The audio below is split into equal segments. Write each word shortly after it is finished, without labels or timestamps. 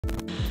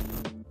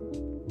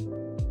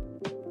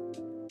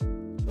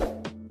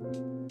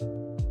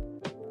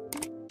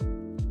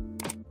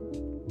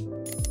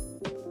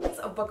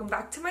welcome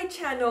back to my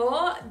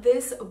channel.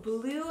 This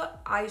blue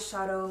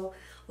eyeshadow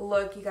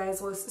look, you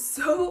guys, was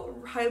so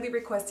highly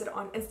requested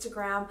on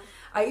Instagram.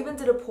 I even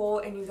did a poll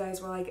and you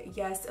guys were like,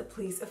 yes,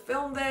 please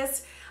film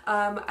this.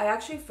 I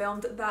actually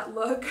filmed that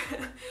look.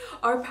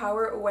 Our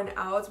power went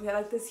out. We had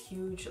like this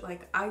huge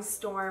like ice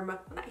storm,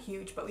 not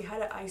huge, but we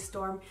had an ice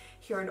storm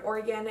here in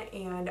Oregon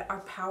and our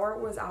power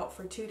was out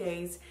for 2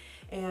 days.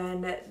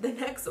 And the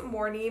next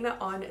morning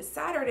on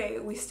Saturday,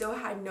 we still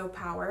had no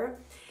power.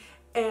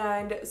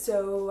 And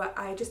so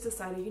I just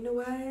decided, you know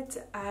what?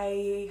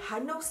 I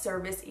had no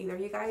service either,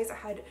 you guys. I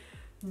had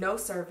no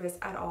service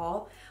at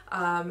all.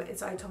 And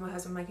so I told my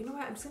husband, like, you know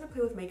what? I'm just gonna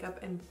play with makeup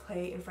and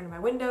play in front of my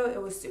window.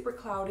 It was super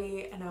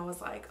cloudy and I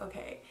was like,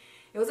 okay.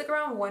 It was like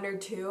around 1 or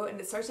 2 and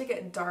it starts to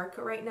get dark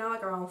right now,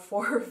 like around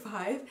 4 or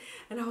 5.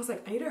 And I was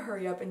like, I need to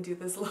hurry up and do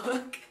this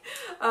look.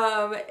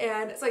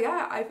 And so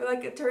yeah, I feel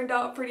like it turned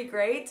out pretty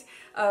great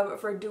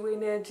for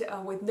doing it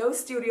with no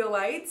studio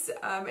lights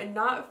and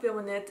not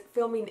filming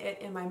it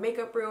in my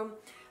makeup room.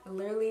 I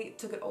literally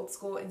took it old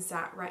school and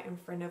sat right in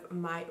front of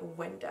my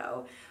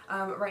window.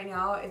 Right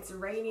now it's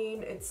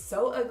raining. It's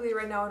so ugly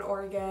right now in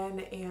Oregon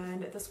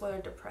and this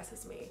weather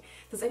depresses me.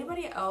 Does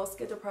anybody else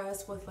get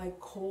depressed with like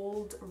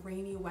cold,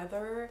 rainy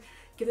weather?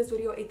 Give this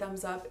video a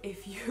thumbs up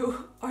if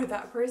you are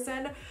that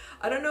person.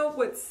 I don't know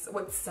what's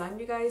sun,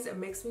 you guys. It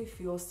makes me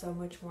feel so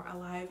much more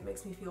alive. It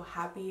makes me feel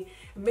happy.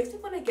 It makes me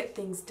want to get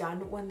things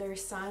done when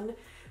there's sun.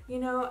 You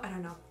know, I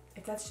don't know.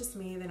 If that's just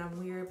me, then I'm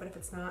weird, but if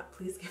it's not,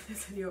 please give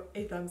this video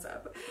a thumbs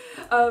up.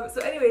 So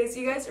anyways,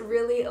 you guys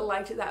really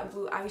liked that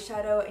blue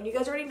eyeshadow, and you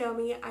guys already know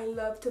me. I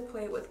love to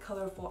play with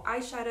colorful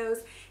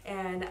eyeshadows,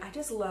 and I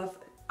just love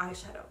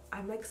eyeshadow.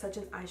 I'm like such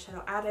an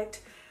eyeshadow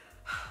addict.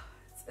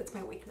 It's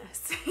my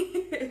weakness.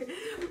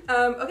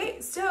 Okay,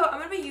 so I'm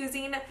gonna be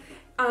using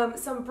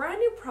some brand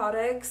new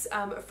products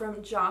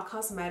from JA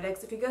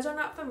Cosmetics. If you guys are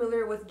not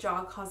familiar with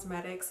JA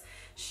Cosmetics,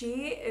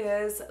 she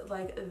is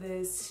like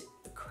this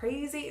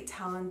crazy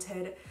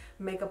talented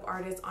makeup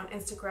artist on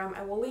Instagram.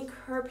 I will link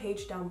her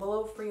page down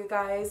below for you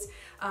guys,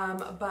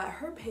 but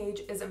her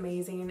page is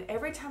amazing.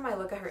 Every time I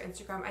look at her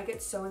Instagram, I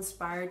get so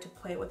inspired to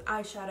play with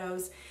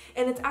eyeshadows,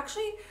 and it's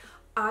actually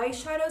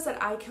eyeshadows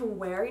that I can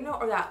wear, you know,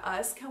 or that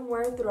us can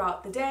wear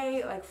throughout the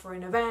day, like for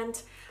an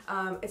event.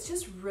 It's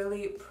just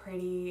really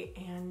pretty,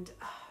 and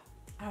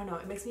I don't know,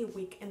 it makes me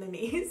weak in the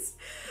knees.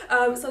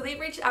 So they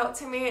reached out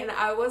to me and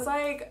I was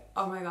like,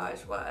 oh my gosh,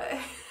 what?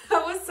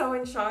 I was so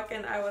in shock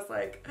and I was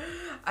like,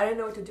 I didn't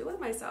know what to do with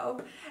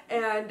myself.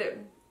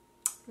 And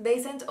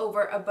they sent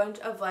over a bunch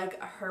of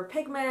like her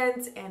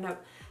pigments and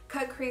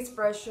cut crease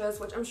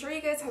brushes, which I'm sure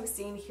you guys have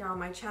seen here on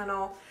my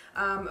channel.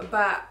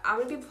 But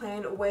I'm gonna be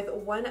playing with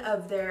one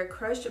of their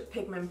crushed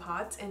pigment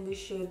pots in the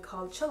shade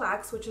called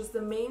CHILLAX, which is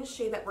the main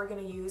shade that we're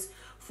gonna use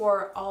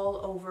for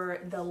all over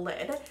the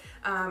lid.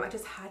 I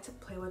just had to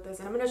play with this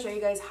and I'm gonna show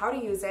you guys how to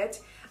use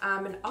it.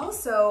 And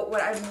also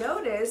what I've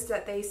noticed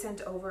that they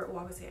sent over, well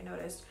obviously I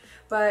noticed,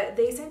 but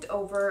they sent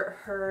over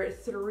her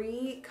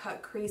 3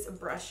 cut crease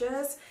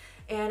brushes.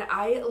 And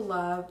I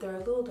love, they're a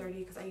little dirty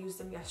because I used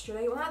them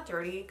yesterday. Well, not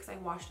dirty because I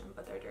washed them,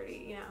 but they're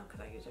dirty, you know,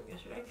 because I used them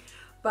yesterday.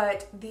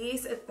 But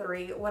these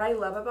 3, what I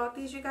love about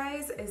these, you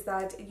guys, is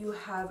that you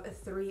have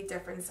 3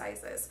 different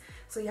sizes.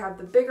 So you have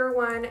the bigger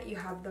one, you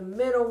have the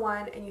middle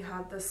one, and you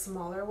have the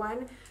smaller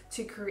one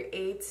to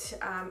create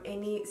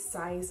any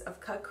size of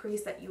cut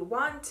crease that you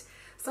want.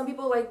 Some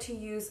people like to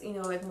use, you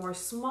know, like more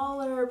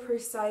smaller,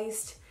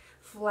 precise,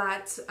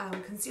 flat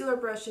concealer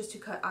brushes to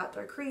cut out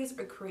their crease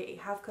or create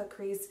a half cut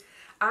crease.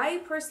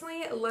 I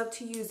personally love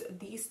to use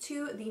these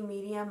 2, the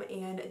medium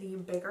and the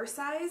bigger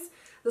size.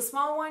 The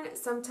small one,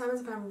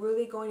 sometimes if I'm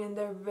really going in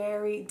there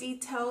very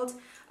detailed,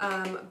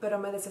 pero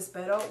me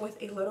desespero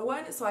with a little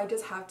one, so I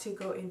just have to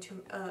go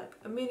into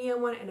a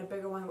medium one and a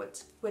bigger one,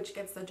 which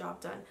gets the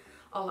job done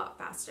a lot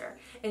faster.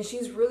 And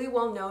she's really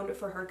well known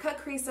for her cut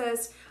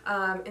creases,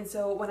 and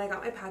so when I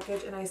got my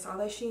package and I saw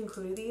that she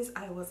included these,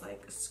 I was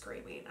like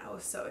screaming. I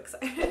was so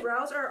excited.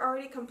 Brows are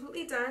already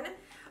completely done.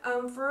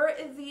 For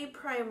the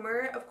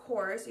primer, of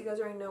course, you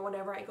guys already know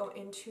whenever I go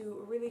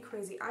into really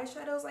crazy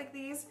eyeshadows like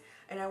these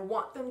and I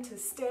want them to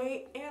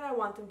stay and I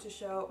want them to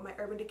show, my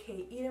Urban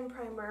Decay Eden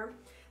Primer.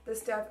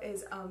 This stuff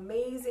is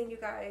amazing, you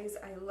guys.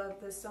 I love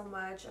this so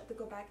much. I have to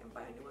go back and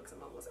buy a new one because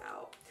I'm almost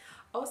out.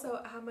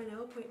 Also, I have my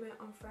nail appointment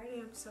on Friday.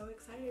 I'm so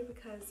excited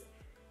because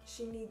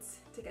she needs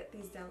to get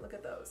these done. Look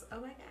at those.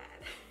 Oh my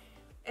god.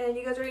 And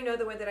you guys already know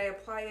the way that I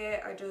apply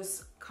it. I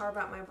just carve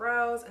out my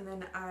brows and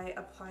then I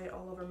apply it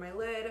all over my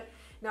lid.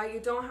 Now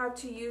you don't have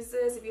to use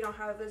this. If you don't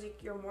have this,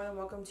 you're more than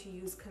welcome to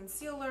use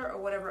concealer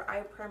or whatever eye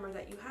primer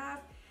that you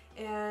have.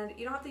 And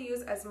you don't have to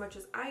use as much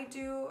as I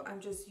do. I'm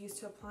just used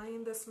to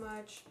applying this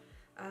much.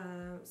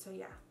 So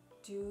yeah,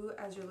 do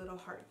as your little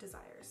heart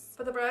desires.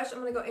 For the brush, I'm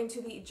going to go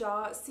into the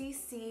JA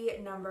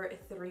CC number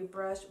 3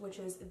 brush, which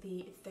is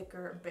the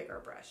thicker,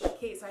 bigger brush.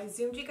 Okay, so I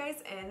zoomed you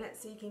guys in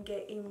so you can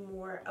get a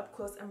more up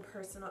close and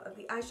personal of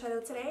the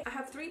eyeshadow today. I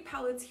have 3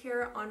 palettes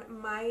here on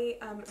my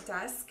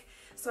desk.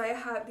 So I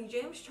have the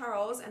James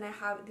Charles and I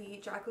have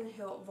the Jaclyn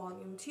Hill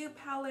Volume 2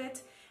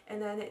 palette,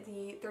 and then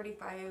the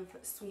 35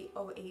 Sweet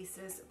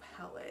Oasis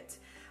palette.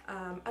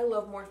 I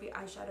love Morphe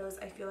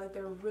eyeshadows. I feel like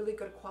they're really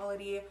good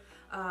quality,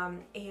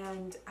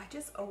 and I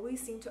just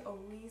always seem to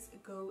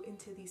go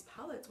into these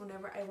palettes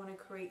whenever I want to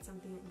create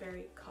something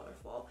very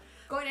colorful.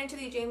 Going into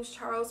the James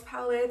Charles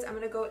palette, I'm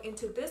going to go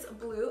into this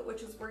blue,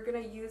 which is we're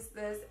going to use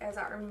this as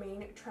our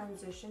main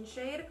transition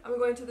shade. I'm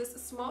going to this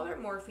smaller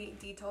Morphe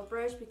detail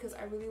brush because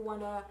I really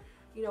want to,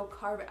 you know,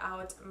 carve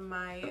out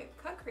my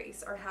cut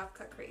crease or half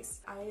cut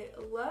crease. I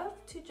love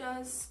to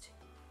just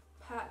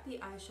pat the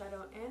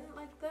eyeshadow in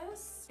like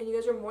this, and you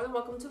guys are more than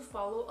welcome to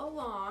follow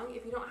along.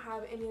 If you don't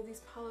have any of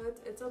these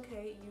palettes, it's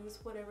okay, use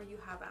whatever you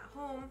have at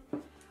home.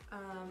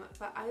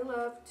 But I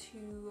love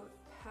to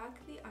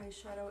pack the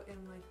eyeshadow in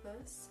like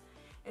this,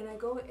 and I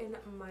go in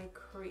my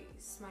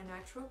crease, my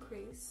natural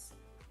crease,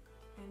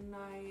 and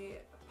I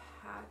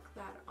pack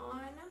that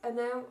on, and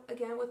then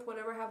again with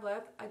whatever I have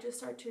left, I just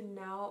start to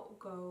now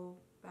go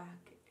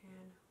back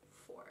and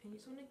forth. And you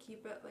just want to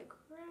keep it like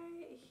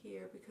right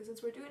here, because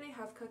since we're doing a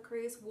half cut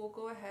crease, we'll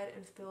go ahead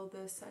and fill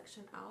this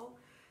section out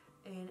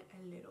in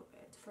a little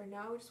bit. For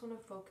now, we just want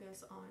to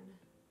focus on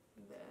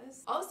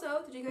this.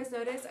 Also, did you guys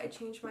notice I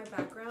changed my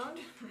background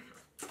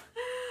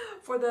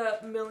for the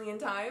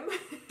millionth time?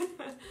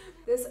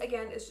 This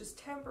again is just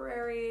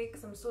temporary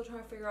because I'm still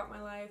trying to figure out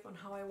my life on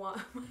how I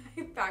want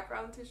my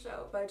background to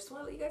show, but I just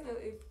want to let you guys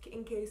know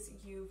in case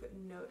you've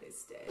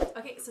noticed it.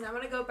 Okay, so now I'm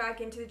going to go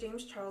back into the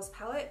James Charles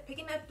palette,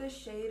 picking up this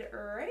shade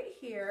right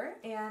here,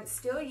 and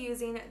still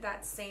using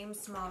that same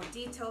small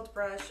detailed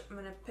brush. I'm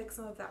going to pick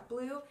some of that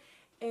blue,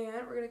 and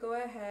we're going to go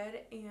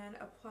ahead and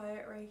apply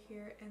it right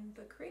here in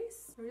the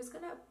crease. We're just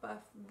going to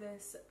buff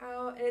this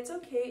out, and it's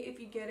okay if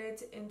you get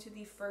it into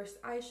the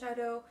first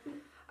eyeshadow.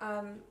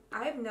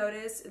 I've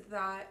noticed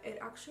that it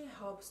actually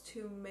helps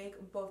to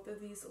make both of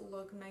these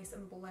look nice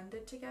and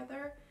blended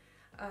together,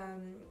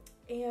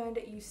 and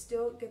you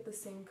still get the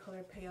same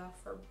color payoff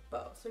for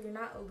both, so you're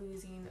not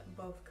losing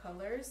both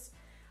colors.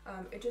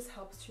 It just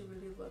helps to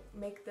really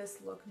make this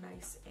look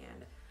nice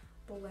and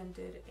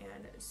blended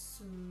and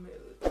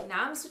smooth.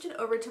 Now I'm switching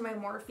over to my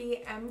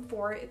Morphe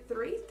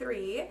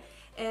M433,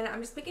 and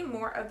I'm just picking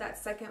more of that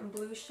second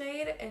blue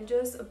shade and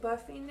just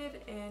buffing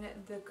it in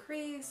the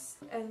crease,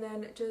 and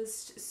then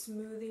just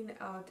smoothing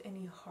out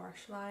any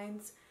harsh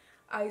lines.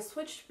 I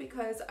switched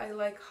because I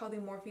like how the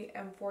Morphe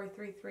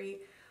M433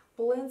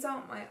 blends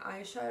out my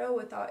eyeshadow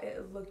without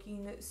it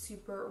looking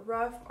super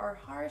rough or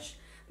harsh.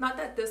 Not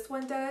that this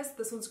one does.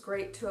 This one's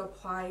great to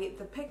apply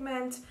the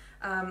pigment,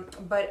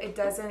 but it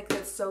doesn't,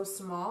 because it's so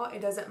small,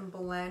 it doesn't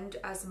blend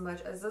as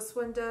much as this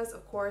one does,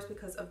 of course,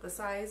 because of the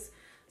size.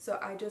 So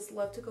I just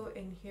love to go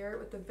in here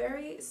with a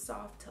very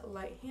soft,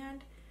 light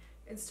hand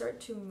and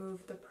start to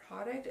move the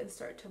product and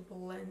start to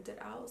blend it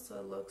out so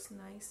it looks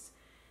nice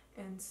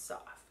and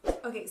soft.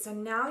 Okay, so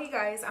now you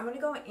guys, I'm going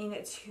to go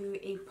into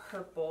a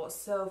purple.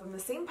 So from the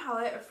same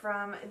palette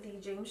from the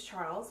James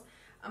Charles,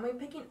 I'm going to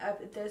be picking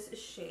up this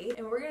shade,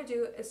 and what we're going to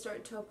do is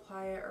start to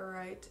apply it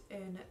right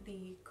in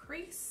the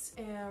crease,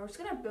 and we're just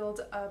going to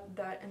build up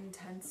that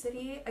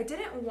intensity. I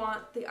didn't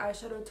want the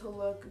eyeshadow to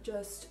look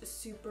just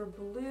super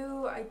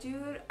blue. I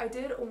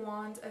did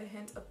want a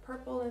hint of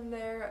purple in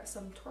there,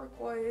 some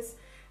turquoise,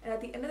 and at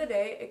the end of the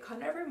day, it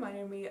kind of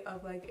reminded me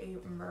of like a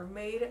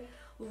mermaid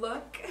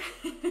look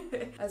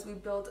as we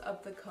build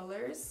up the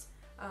colors.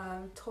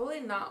 Totally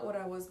not what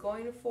I was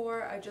going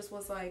for. I just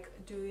was like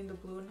doing the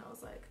blue, and I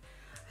was like,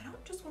 I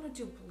don't just want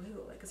to do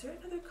blue, like is there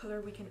another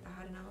color we can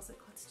add? And I was like,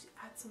 let's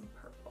add some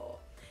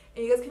purple.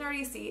 And you guys can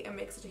already see it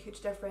makes such a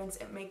huge difference.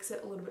 It makes it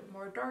a little bit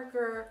more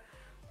darker,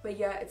 but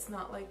yeah, it's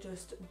not like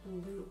just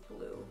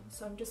blue.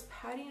 So I'm just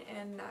patting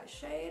in that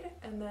shade,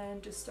 and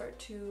then just start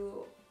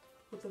to,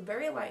 with a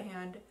very light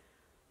hand,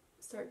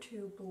 start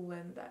to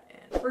blend that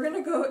in. We're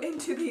gonna go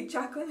into the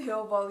JACLYN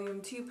Hill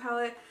Volume 2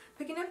 palette,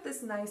 picking up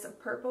this nice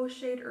purple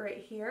shade right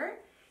here,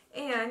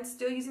 and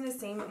still using the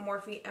same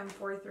Morphe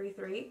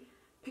M433,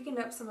 picking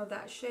up some of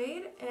that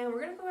shade, and we're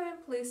gonna go ahead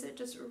and place it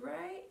just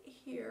right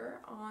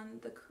here on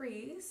the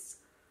crease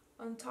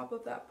on top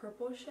of that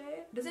purple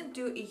shade. It doesn't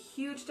do a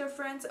huge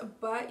difference,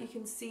 but you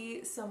can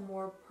see some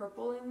more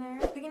purple in there.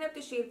 Picking up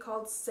the shade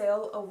called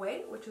Sail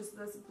Away, which is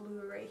this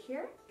blue right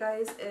here.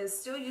 Guys, is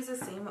still use the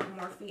same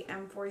Morphe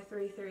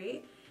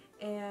M433,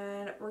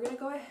 and we're gonna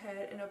go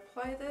ahead and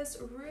apply this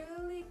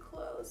really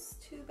close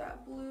to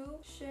that blue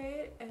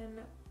shade, and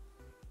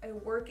I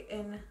work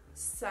in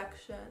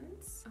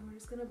sections, and we're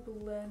just gonna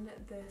blend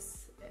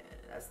this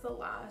in. That's the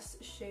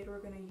last shade we're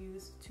gonna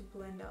use to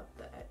blend out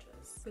the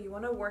edges. But you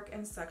wanna work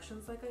in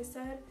sections, like I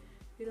said.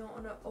 You don't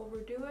wanna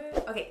overdo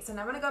it. Okay, so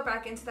now I'm gonna go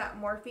back into that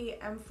Morphe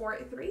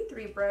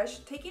M433 brush,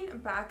 taking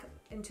back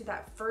into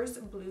that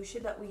first blue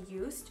shade that we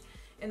used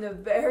in the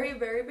very,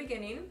 very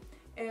beginning.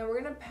 And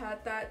we're gonna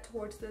pat that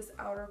towards this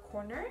outer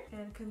corner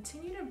and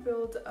continue to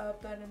build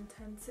up that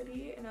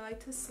intensity. And I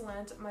like to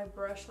slant my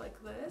brush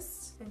like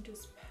this and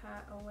just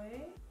pat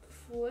away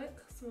flick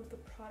some of the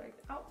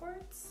product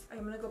outwards.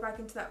 I'm gonna go back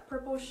into that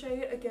purple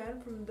shade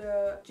again from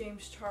the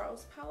James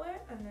Charles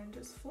palette and then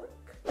just flick.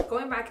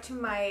 Going back to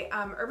my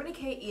Urban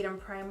Decay Eden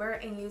primer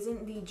and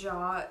using the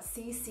Jaw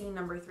CC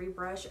number 3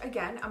 brush.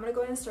 Again, I'm gonna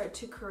go ahead and start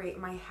to create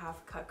my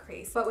half cut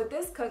crease. But with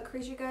this cut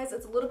crease, you guys,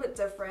 it's a little bit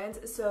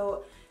different.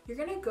 So you're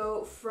gonna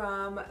go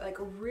from like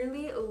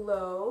really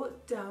low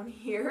down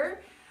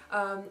here.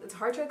 It's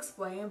hard to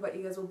explain, but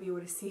you guys will be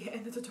able to see it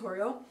in the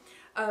tutorial.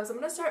 So I'm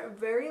going to start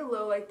very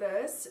low like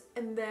this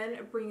and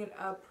then bring it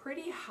up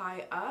pretty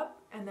high up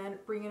and then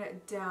bringing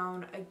it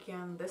down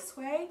again this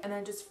way and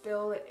then just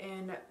fill it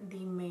in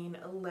the main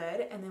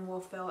lid and then we'll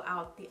fill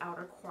out the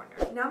outer corner.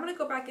 Now I'm going to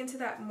go back into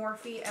that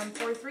Morphe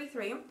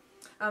M433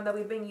 that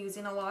we've been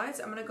using a lot.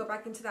 So I'm going to go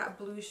back into that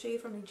blue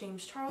shade from the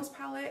James Charles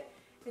palette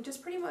and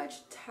just pretty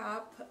much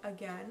tap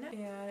again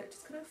and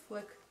just kind of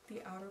flick the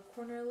outer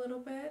corner a little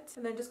bit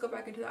and then just go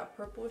back into that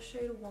purple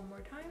shade one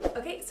more time.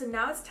 Okay, so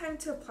now it's time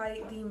to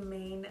apply the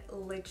main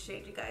lid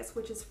shade, you guys,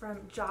 which is from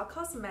JACLYN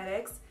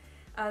Cosmetics.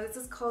 This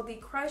is called the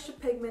Crushed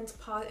Pigment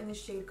Pot in the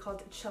shade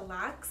called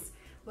Chillax.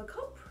 Look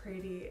how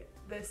pretty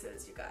this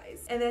is, you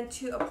guys. And then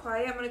to apply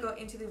it, I'm going to go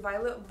into the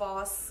Violet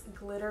VOSS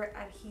Glitter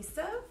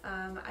Adhesive.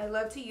 I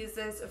love to use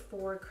this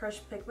for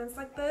crushed pigments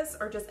like this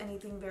or just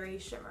anything very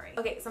shimmery.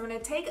 Okay, so I'm going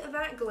to take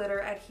that glitter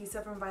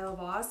adhesive from Violet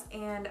VOSS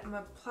and I'm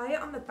going to apply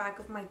it on the back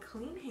of my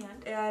clean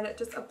hand and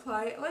just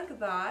apply it like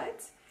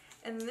that.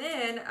 And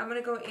then I'm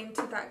going to go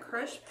into that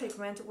crushed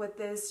pigment with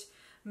this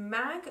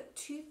MAC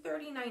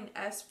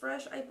 239S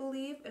brush, I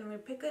believe, and I'm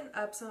picking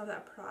up some of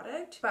that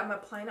product, but I'm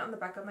applying it on the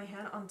back of my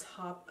hand on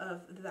top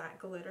of that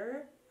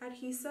glitter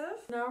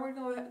adhesive. Now we're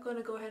going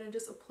to go ahead and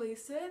just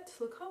place it.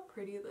 Look how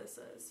pretty this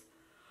is.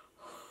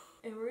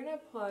 And we're going to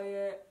apply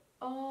it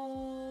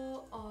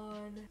all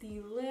on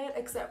the lid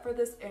except for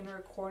this inner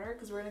corner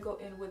because we're going to go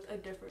in with a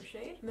different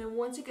shade. And then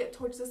once you get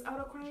towards this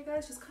outer corner, you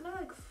guys, just kind of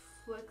like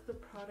flick the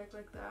product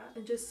like that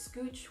and just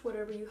scooch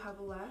whatever you have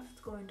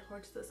left going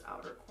towards this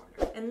outer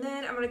corner. And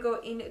then I'm going to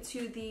go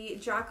into the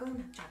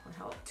JACLYN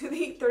help, to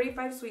the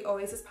 35 Sweet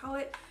Oasis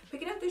palette,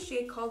 picking up the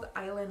shade called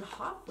Island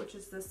Hop, which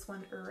is this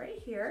one right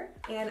here.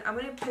 And I'm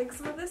going to pick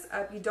some of this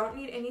up. You don't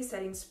need any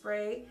setting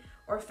spray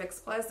or Fix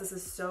Plus. This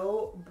is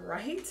so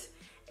bright.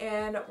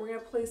 And we're going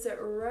to place it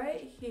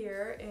right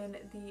here in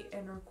the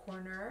inner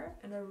corner.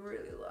 And I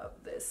really love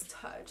this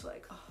touch.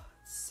 Like, oh,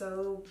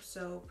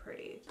 so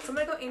pretty. So I'm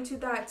gonna go into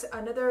that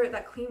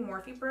clean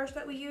Morphe brush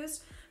that we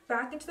used,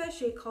 back into that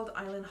shade called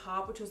Island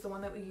Hop, which is the one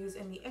that we use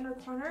in the inner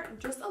corner.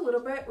 Just a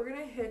little bit. We're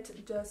gonna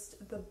hit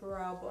just the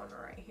brow bone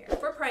right here.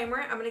 For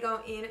primer, I'm gonna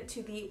go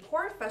into the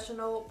PORE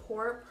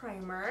Pore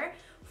Primer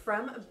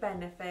from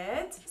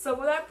Benefit. So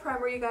for that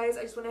primer, you guys,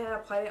 I just went ahead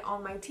and applied it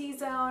on my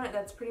T-zone.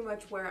 That's pretty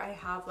much where I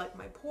have like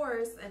my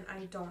pores, and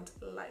I don't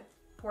like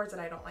pores that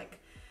I don't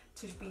like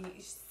to be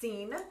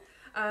seen.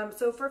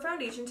 So for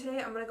foundation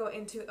today, I'm going to go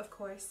into, of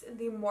course,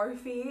 the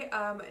Morphe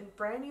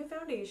brand new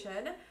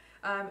foundation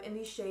in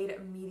the shade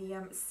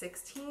Medium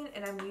 16,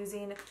 and I'm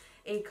using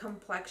a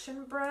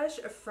complexion brush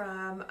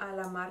from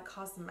La Mar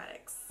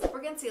Cosmetics. For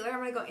concealer, I'm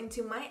going to go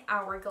into my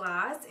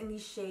Hourglass in the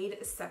shade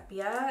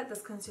Sepia.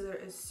 This concealer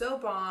is so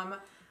bomb.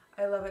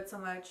 I love it so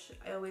much.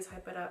 I always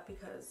hype it up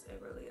because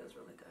it really is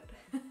really good.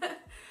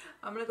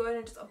 I'm going to go ahead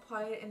and just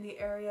apply it in the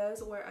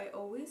areas where I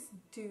always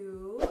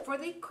do. For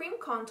the cream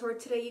contour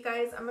today, you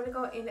guys, I'm going to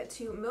go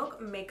into Milk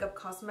Makeup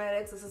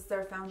Cosmetics. This is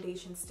their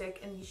foundation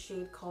stick in the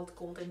shade called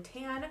Golden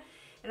Tan.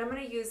 And I'm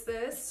going to use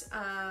this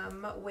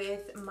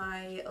with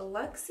my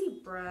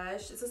Luxie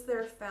brush. This is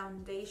their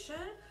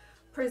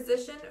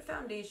Precision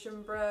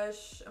Foundation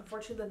brush.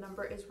 Unfortunately, the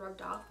number is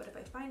rubbed off, but if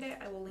I find it,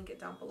 I will link it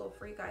down below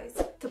for you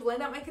guys. To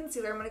blend out my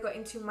concealer, I'm going to go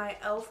into my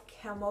e.l.f.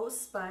 Camo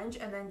Sponge,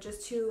 and then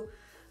just to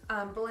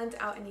blend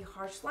out any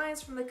harsh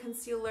lines from the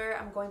concealer,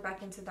 I'm going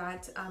back into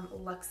that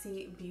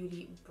Luxie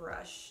Beauty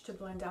brush to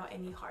blend out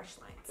any harsh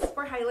lines.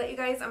 For highlight, you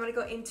guys, I'm going to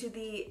go into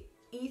the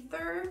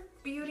Ether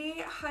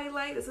Beauty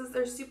highlight. This is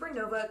their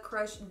Supernova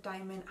Crush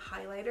Diamond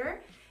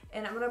Highlighter.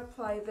 And I'm going to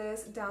apply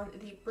this down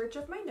the bridge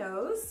of my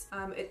nose.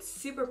 It's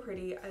super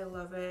pretty. I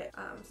love it.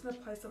 I'm just going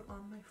to apply some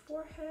on my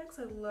forehead because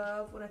I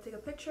love when I take a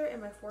picture and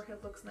my forehead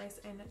looks nice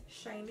and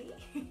shiny.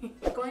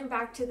 Going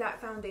back to that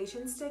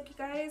foundation stick, you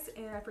guys,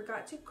 and I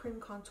forgot to cream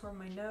contour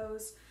my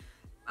nose.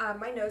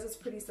 My nose is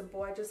pretty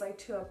simple. I just like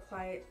to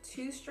apply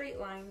 2 straight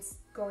lines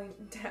going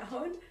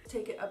down,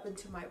 take it up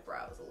into my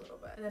brows a little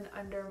bit, and then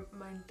under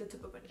the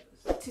tip of my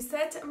nose. To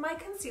set my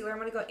concealer, I'm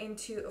going to go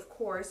into, of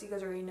course, you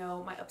guys already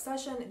know my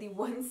obsession, the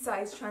One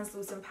Size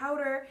Translucent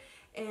Powder.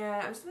 And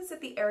I'm just going to set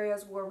the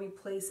areas where we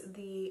place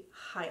the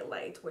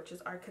highlight, which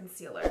is our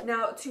concealer.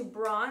 Now to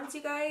bronze,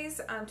 you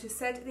guys, to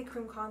set the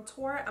cream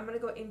contour, I'm going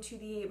to go into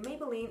the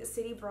Maybelline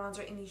City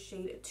Bronzer in the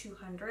shade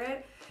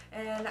 200.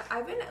 And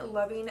I've been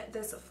loving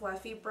this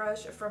fluffy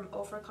brush from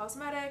Ofra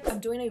Cosmetics. I'm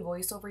doing a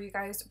voiceover, you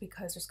guys,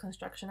 because there's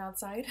construction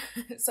outside.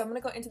 So I'm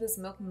going to go into this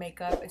Milk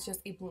Makeup. It's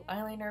just a blue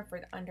eyeliner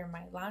for under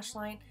my lash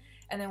line.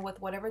 And then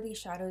with whatever these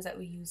shadows that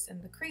we use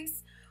in the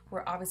crease,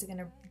 we're obviously going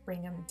to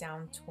bring them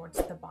down towards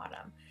the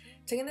bottom.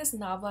 Taking this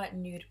NABLA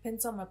nude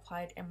pencil, I'm going to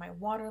apply it in my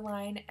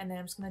waterline, and then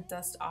I'm just going to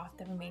dust off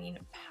the remaining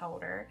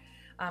powder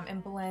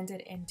and blend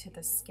it into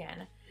the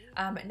skin.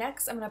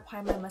 Next, I'm going to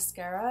apply my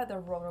mascara, the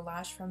Roller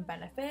Lash from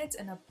Benefit,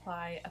 and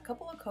apply a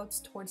couple of coats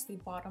towards the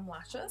bottom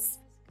lashes.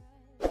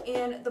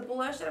 And the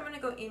blush that I'm going to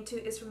go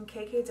into is from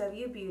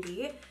KKW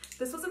Beauty.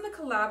 This was in the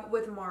collab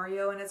with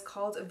Mario and it's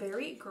called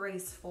Very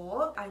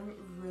Graceful. I'm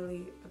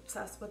really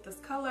obsessed with this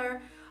color.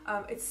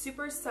 It's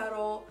super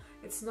subtle,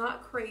 it's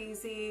not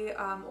crazy,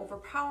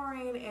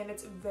 overpowering, and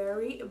it's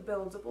very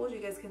buildable. As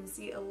you guys can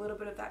see a little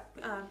bit of that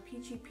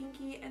peachy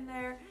pinky in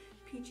there.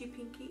 Peachy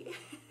pinky.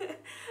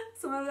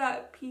 Some of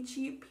that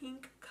peachy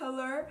pink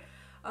color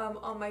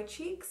on my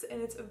cheeks,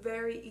 and it's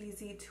very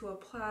easy to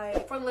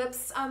apply. For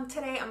lips,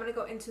 today I'm going to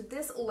go into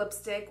this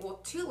lipstick,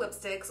 well, two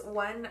lipsticks,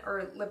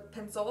 lip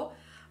pencil.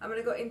 I'm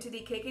going to go into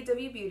the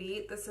KKW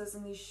Beauty. This is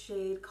in the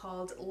shade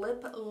called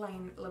Lip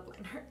Liner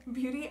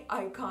Beauty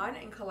Icon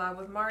in collab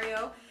with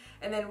Mario.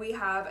 And then we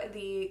have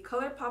the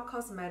ColourPop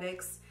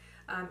Cosmetics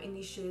in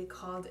the shade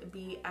called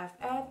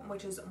BFF,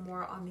 which is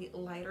more on the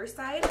lighter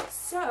side.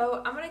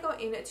 So I'm going to go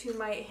into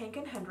my Hank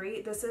 &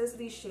 Henry. This is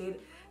the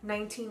shade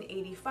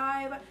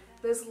 1985.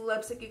 This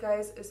lipstick, you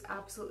guys, is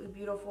absolutely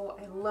beautiful.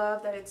 I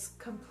love that it's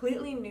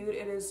completely nude.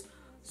 It is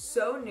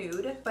so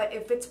nude, but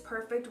it fits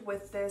perfect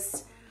with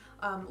this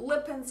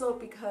lip pencil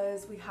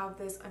because we have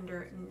this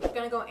underneath. I'm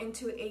gonna go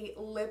into a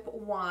lip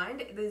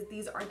wand.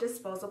 These are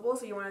disposable,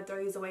 so you want to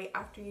throw these away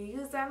after you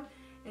use them,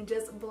 and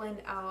just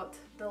blend out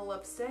the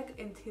lipstick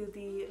into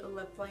the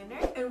lip liner.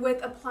 And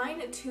with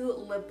applying two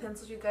lip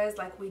pencils, you guys,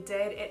 like we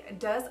did, it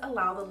does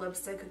allow the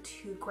lipstick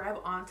to grab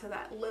onto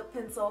that lip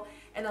pencil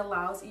and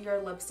allows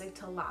your lipstick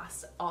to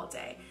last all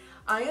day.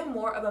 I am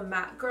more of a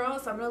matte girl,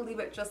 so I'm going to leave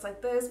it just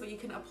like this, but you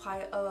can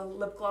apply a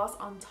lip gloss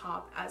on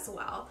top as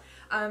well.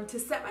 To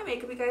set my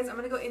makeup, you guys, I'm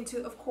going to go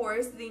into, of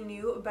course, the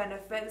new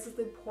Benefit. This is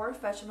the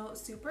POREfessional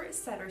Super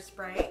Setter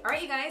Spray.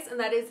 Alright, you guys, and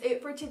that is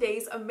it for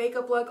today's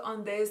makeup look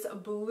on this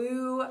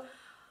blue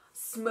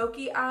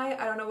smoky eye.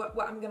 I don't know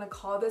what I'm gonna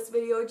call this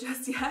video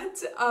just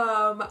yet.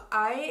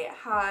 I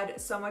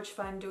had so much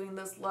fun doing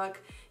this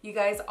look. You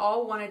guys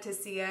all wanted to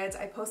see it.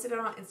 I posted it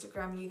on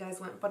Instagram and you guys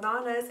went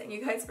bananas and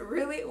you guys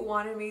really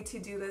wanted me to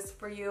do this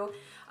for you.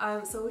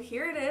 So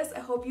here it is. I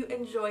hope you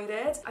enjoyed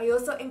it. I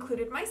also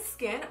included my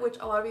skin, which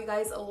a lot of you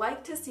guys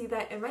like to see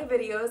that in my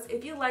videos.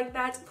 If you like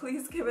that,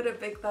 please give it a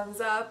big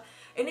thumbs up.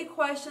 Any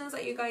questions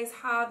that you guys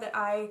have that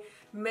I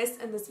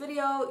missed in this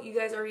video, you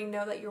guys already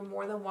know that you're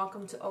more than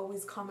welcome to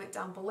always comment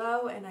down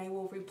below and I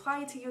will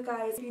reply to you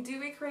guys. If you do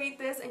recreate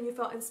this and you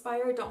felt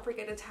inspired, don't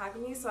forget to tag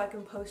me so I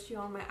can post you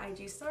on my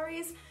IG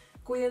stories.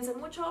 Cuídense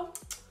mucho.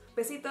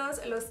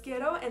 Besitos, los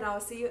quiero, and I'll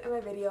see you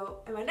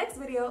in my next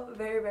video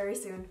very, very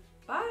soon.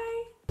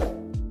 Bye!